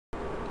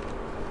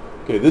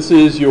Okay, this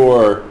is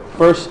your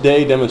first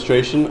day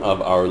demonstration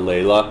of our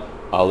Laylah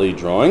Ali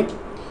drawing.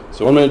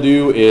 So what I'm going to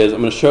do is I'm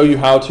going to show you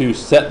how to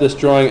set this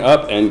drawing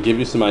up and give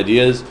you some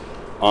ideas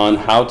on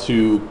how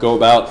to go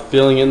about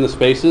filling in the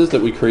spaces that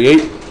we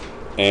create.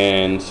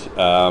 And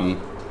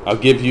I'll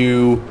give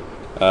you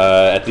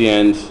at the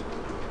end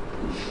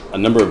a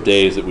number of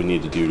days that we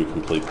need to do to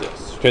complete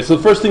this. Okay, so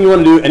the first thing you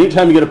want to do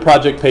anytime you get a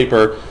project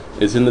paper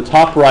is in the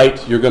top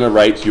right you're going to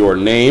write your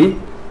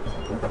name.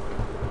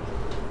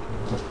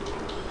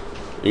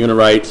 You're going to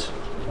write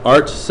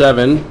Art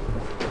 7,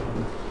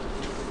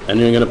 and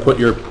you're going to put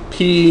your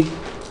P,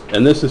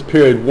 and this is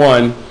period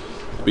 1,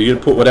 but you're going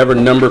to put whatever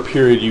number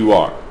period you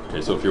are. Okay,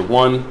 so if you're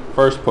 1,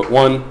 first put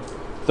 1,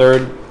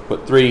 third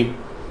put 3,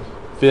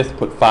 fifth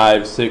put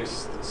 5,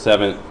 6th,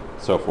 7th,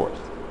 so forth.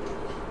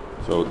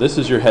 So this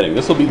is your heading.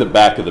 This will be the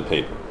back of the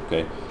paper.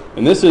 Okay,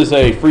 and this is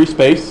a free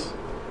space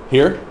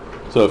here.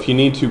 So if you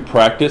need to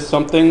practice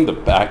something, the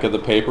back of the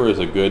paper is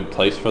a good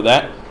place for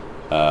that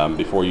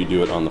before you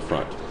do it on the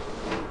front.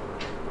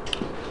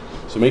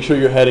 So make sure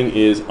your heading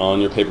is on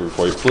your paper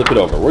before you flip it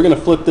over. We're going to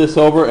flip this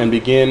over and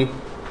begin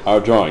our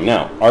drawing.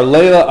 Now, our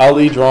Laylah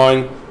Ali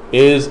drawing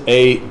is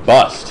a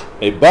bust.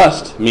 A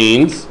bust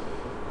means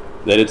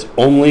that it's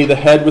only the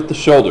head with the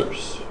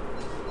shoulders.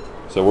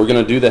 So we're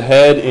going to do the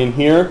head in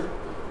here,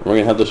 and we're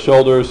going to have the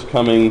shoulders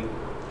coming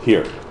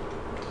here.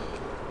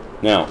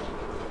 Now,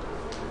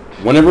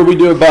 whenever we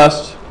do a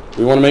bust,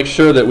 we want to make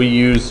sure that we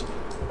use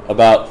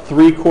about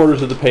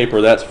 3/4 of the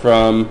paper. That's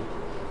from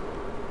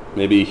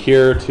maybe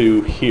here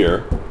to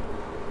here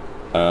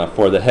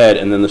for the head,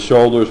 and then the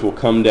shoulders will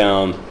come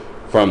down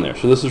from there.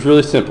 So this is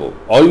really simple.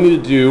 All you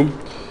need to do,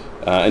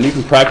 and you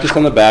can practice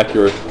on the back,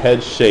 your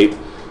head shape.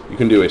 You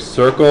can do a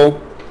circle,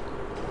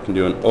 you can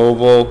do an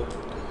oval,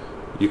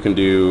 you can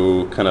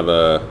do kind of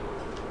a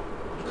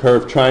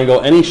curved triangle,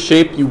 any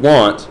shape you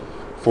want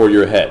for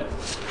your head.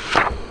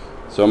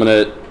 So I'm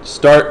going to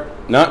start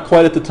not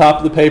quite at the top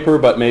of the paper,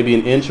 but maybe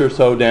an inch or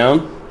so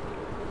down.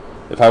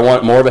 If I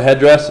want more of a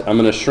headdress, I'm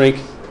going to shrink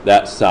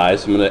that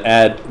size. I'm going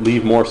to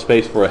leave more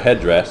space for a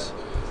headdress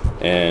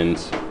and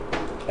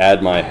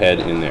add my head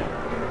in there.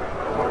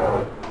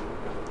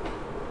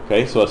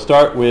 Okay, so I'll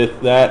start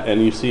with that,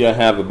 and you see I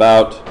have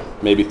about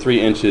maybe 3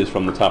 inches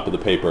from the top of the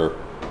paper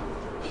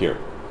here.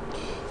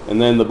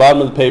 And then the bottom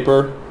of the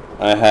paper,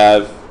 I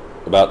have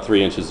about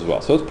 3 inches as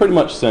well. So it's pretty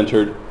much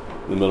centered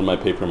in the middle of my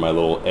paper, my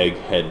little egg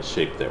head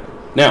shape there.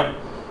 Now,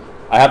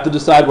 I have to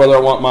decide whether I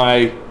want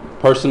my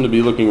person to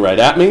be looking right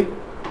at me,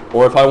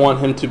 or if I want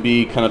him to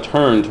be kind of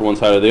turned to one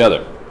side or the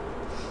other.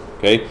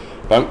 Okay,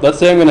 let's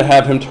say I'm going to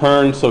have him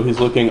turned so he's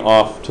looking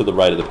off to the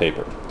right of the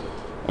paper.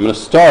 I'm going to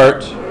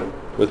start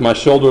with my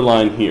shoulder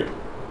line here,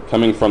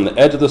 coming from the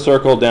edge of the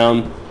circle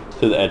down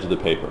to the edge of the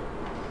paper.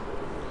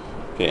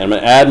 Okay, and I'm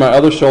going to add my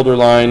other shoulder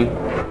line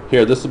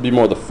here. This will be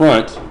more the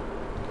front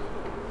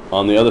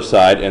on the other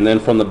side, and then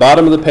from the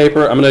bottom of the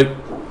paper I'm going to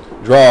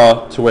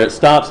draw to where it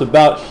stops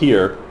about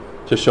here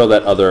to show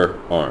that other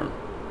arm.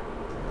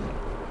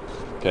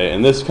 Okay,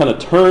 and this kind of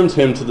turns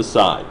him to the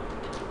side.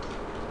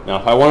 Now,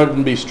 if I wanted him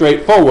to be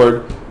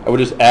straightforward, I would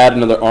just add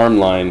another arm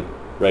line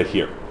right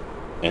here,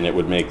 and it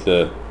would make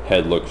the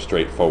head look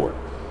straightforward.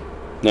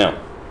 Now,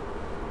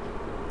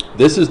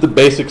 this is the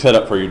basic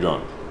setup for your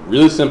drawing.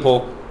 Really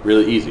simple,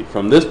 really easy.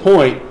 From this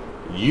point,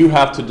 you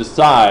have to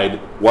decide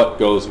what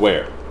goes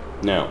where.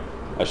 Now,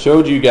 I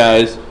showed you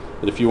guys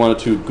that if you wanted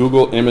to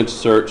Google image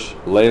search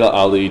Laylah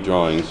Ali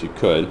drawings, you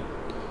could.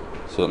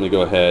 So let me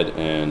go ahead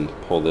and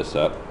pull this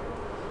up.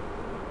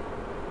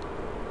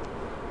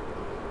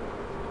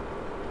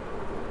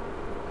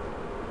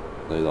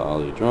 Laylah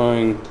Ali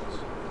drawings.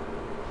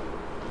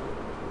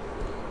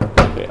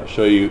 Okay, I'll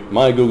show you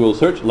my Google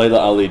search, Laylah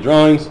Ali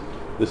drawings.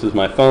 This is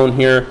my phone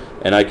here,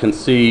 and I can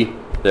see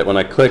that when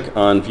I click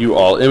on view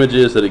all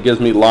images that it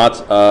gives me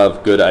lots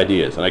of good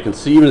ideas. And I can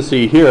even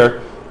see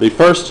here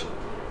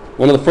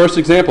one of the first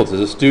examples is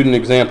a student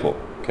example.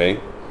 Okay,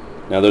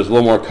 now there's a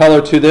little more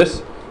color to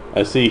this.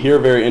 I see here a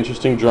very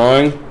interesting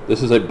drawing.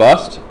 This is a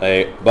bust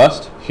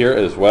here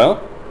as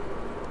well.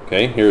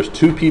 Okay, here's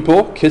 2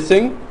 people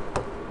kissing.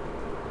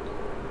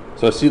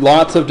 So I see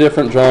lots of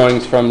different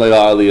drawings from Laylah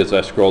Ali as I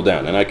scroll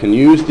down, and I can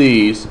use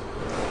these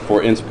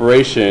for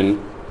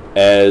inspiration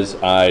as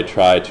I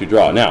try to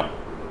draw. Now,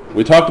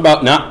 we talked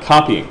about not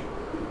copying.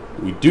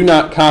 We do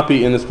not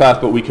copy in this class,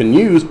 but we can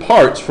use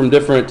parts from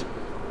different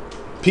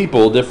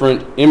people,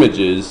 different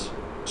images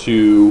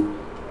to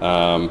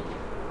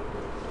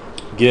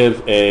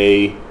give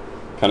a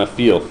kind of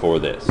feel for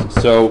this.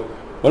 So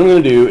what I'm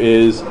going to do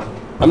is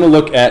I'm going to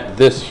look at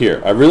this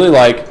here. I really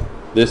like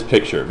this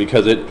picture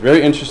because it's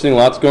very interesting,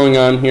 lots going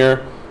on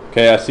here.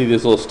 Okay, I see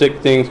these little stick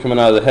things coming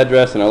out of the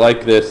headdress, and I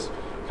like this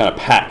kind of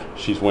pack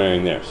she's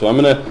wearing there. So I'm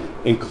going to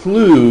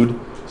include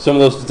some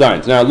of those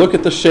designs. Now look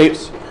at the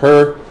shapes.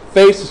 Her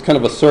face is kind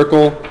of a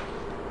circle,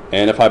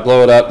 and if I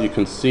blow it up you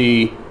can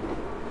see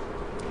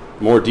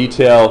more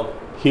detail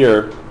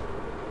here.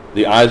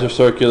 The eyes are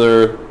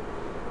circular.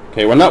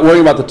 Okay, we're not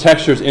worrying about the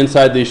textures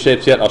inside these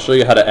shapes yet. I'll show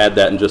you how to add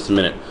that in just a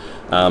minute.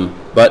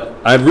 But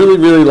I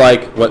really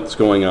like what's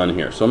going on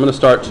here. So I'm going to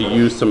start to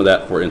use some of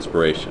that for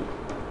inspiration.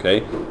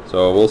 Okay,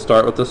 so we'll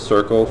start with the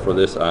circle for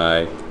this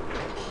eye.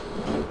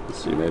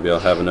 Let's see, maybe I'll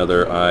have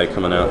another eye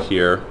coming out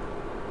here.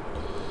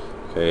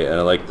 Okay, and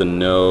I like the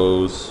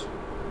nose,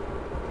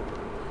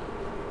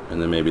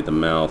 and then maybe the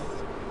mouth.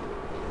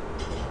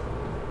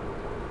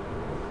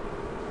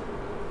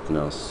 And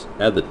I'll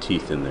add the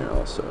teeth in there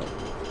also.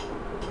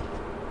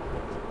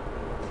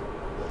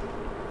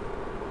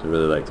 I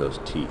really like those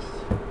teeth.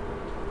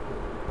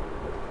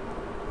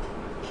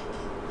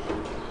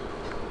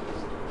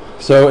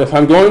 So if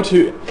I'm going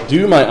to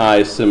do my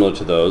eyes similar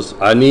to those,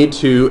 I need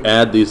to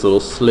add these little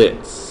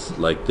slits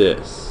like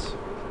this.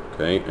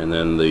 Okay, and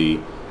then the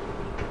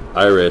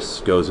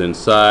iris goes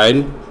inside,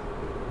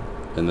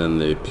 and then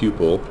the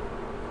pupil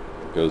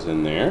goes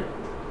in there.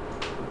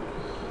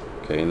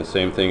 Okay, and the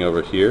same thing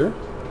over here.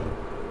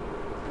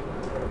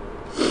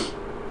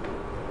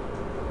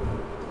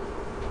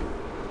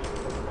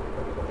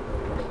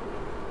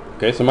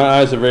 Okay, so my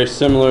eyes are very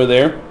similar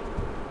there.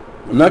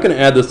 I'm not going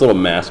to add this little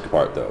mask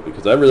part though,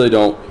 because I really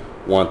don't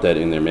want that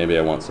in there. Maybe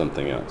I want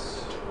something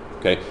else.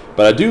 Okay,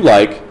 but I do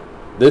like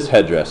this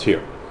headdress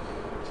here.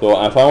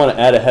 So if I want to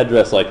add a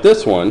headdress like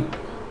this one,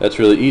 that's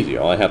really easy.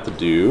 All I have to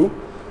do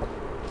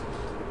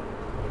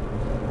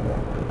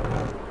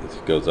is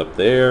it goes up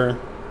there,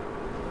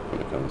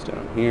 and it comes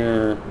down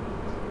here.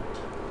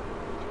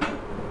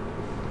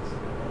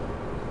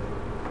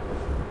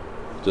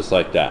 Just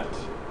like that.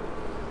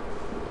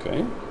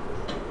 Okay.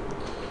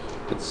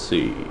 Let's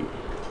see.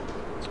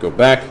 Go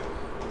back,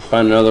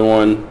 find another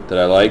one that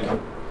I like.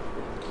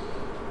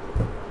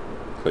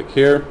 Click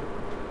here.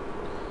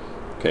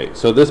 Okay,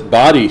 so this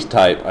body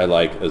type I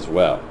like as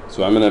well.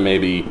 So I'm going to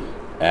maybe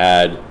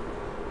add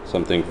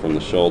something from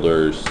the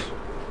shoulders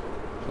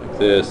like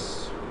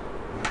this,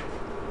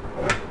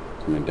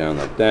 coming down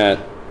like that.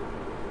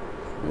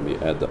 Maybe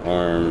add the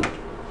arm,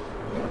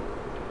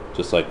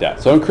 just like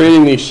that. So I'm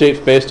creating these shapes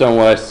based on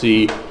what I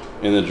see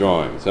in the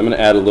drawings. I'm going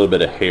to add a little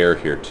bit of hair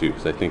here too,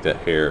 because I think that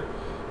hair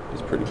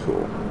is pretty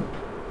cool.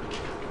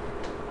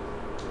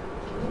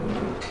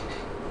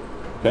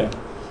 Okay,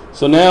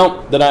 so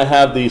now that I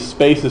have these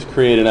spaces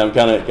created, I've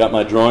kind of got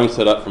my drawing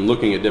set up from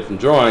looking at different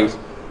drawings,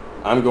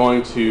 I'm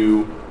going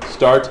to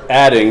start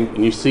adding,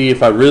 and you see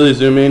if I really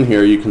zoom in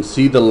here, you can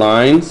see the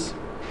lines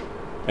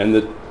and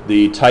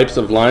the types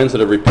of lines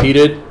that are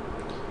repeated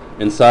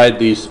inside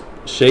these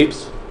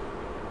shapes.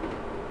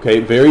 Okay,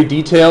 very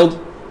detailed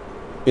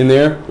in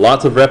there,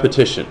 lots of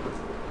repetition.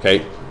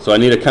 Okay, so I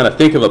need to kind of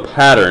think of a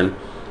pattern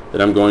that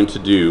I'm going to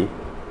do,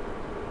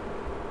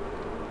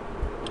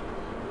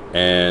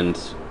 and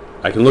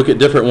I can look at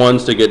different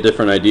ones to get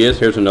different ideas.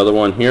 Here's another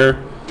one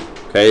here.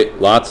 Okay,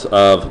 lots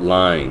of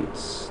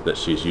lines that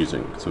she's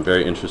using, some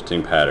very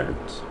interesting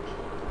patterns.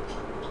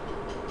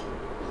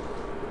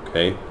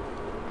 Okay,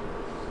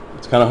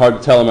 it's kind of hard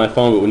to tell on my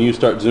phone, but when you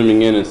start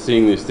zooming in and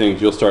seeing these things,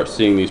 you'll start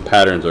seeing these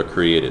patterns are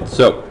created.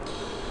 So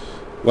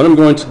what I'm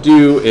going to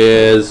do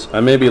is, I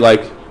maybe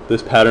like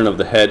this pattern of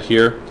the head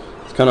here.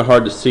 It's kind of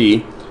hard to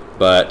see,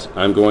 but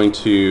I'm going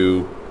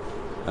to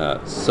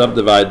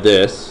subdivide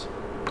this,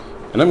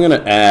 and I'm going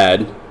to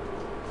add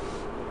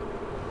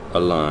a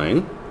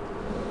line,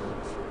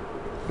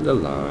 and a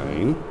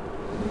line,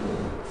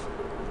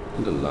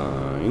 and a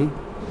line,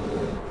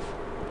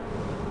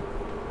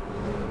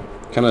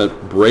 kind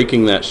of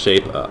breaking that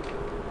shape up.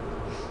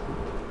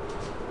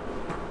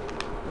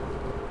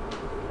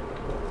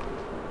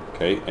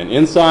 Okay, and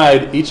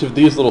inside each of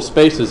these little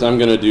spaces I'm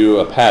going to do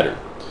a pattern.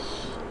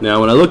 Now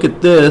when I look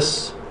at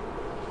this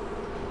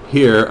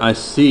here, I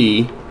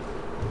see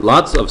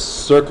lots of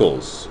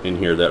circles in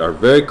here that are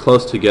very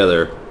close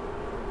together.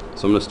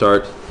 So I'm going to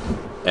start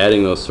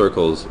adding those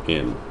circles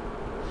in.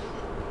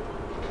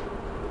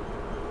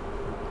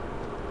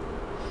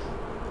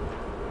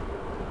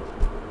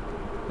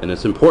 And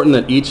it's important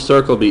that each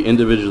circle be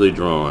individually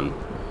drawn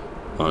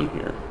on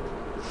here,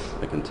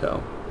 I can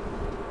tell.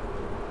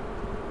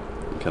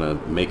 I'm kind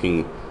of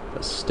making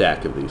a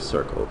stack of these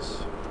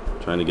circles,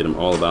 trying to get them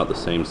all about the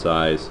same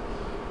size.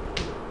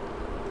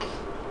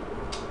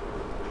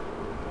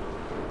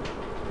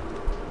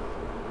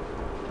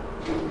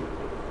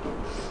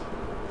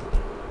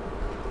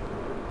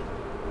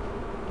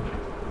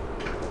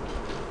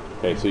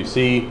 Okay, so you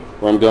see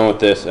where I'm going with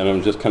this, and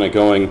I'm just kind of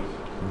going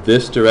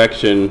this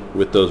direction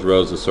with those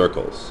rows of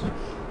circles.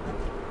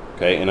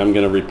 Okay, and I'm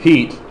going to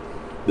repeat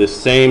this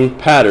same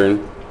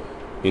pattern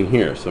in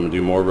here. So I'm going to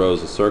do more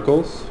rows of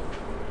circles.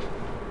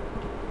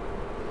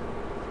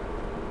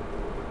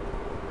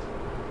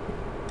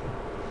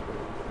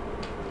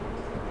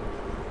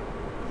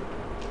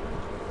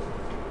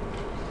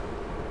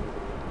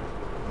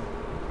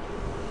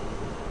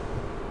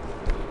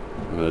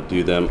 I'm going to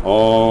do them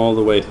all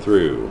the way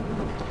through.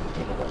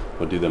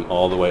 We'll do them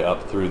all the way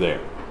up through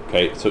there.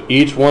 Okay, so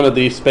each one of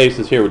these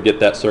spaces here would get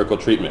that circle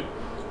treatment,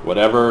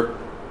 whatever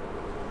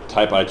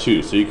type I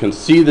choose. So you can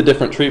see the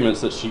different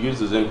treatments that she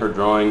uses in her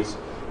drawings,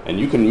 and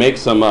you can make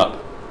some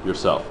up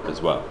yourself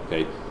as well.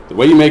 Okay, the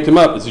way you make them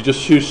up is you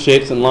just choose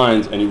shapes and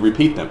lines and you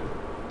repeat them.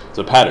 It's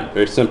a pattern,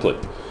 very simply.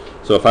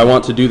 So if I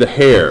want to do the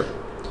hair,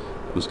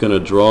 I'm just going to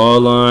draw a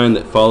line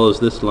that follows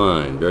this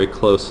line very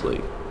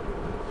closely.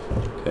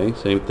 Okay,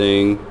 same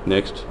thing,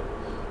 next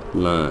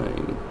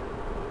line.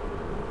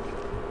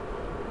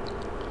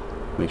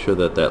 Make sure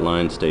that that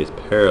line stays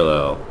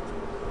parallel.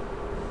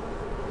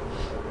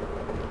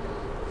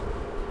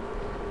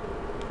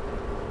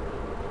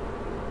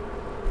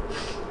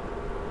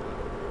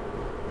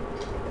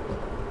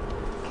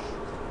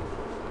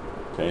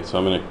 Okay, so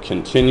I'm going to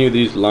continue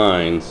these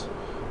lines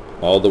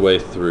all the way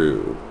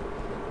through.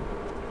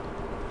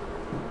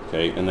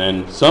 Okay, and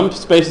then some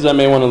spaces I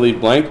may want to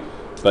leave blank,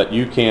 but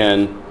you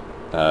can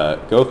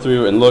go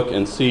through and look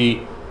and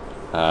see,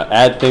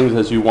 add things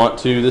as you want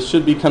to. This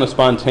should be kind of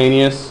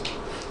spontaneous.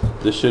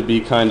 This should be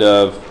kind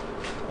of,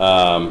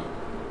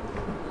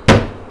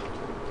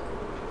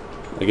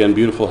 again,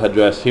 beautiful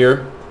headdress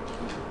here.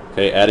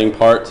 Okay, adding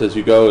parts as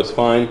you go is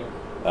fine,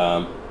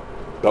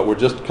 but we're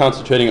just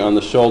concentrating on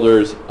the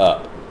shoulders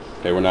up.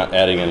 Okay, we're not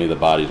adding any of the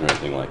bodies or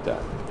anything like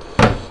that.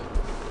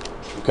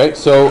 Okay,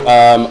 so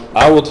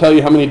I will tell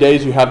you how many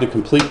days you have to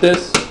complete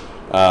this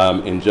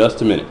in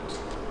just a minute.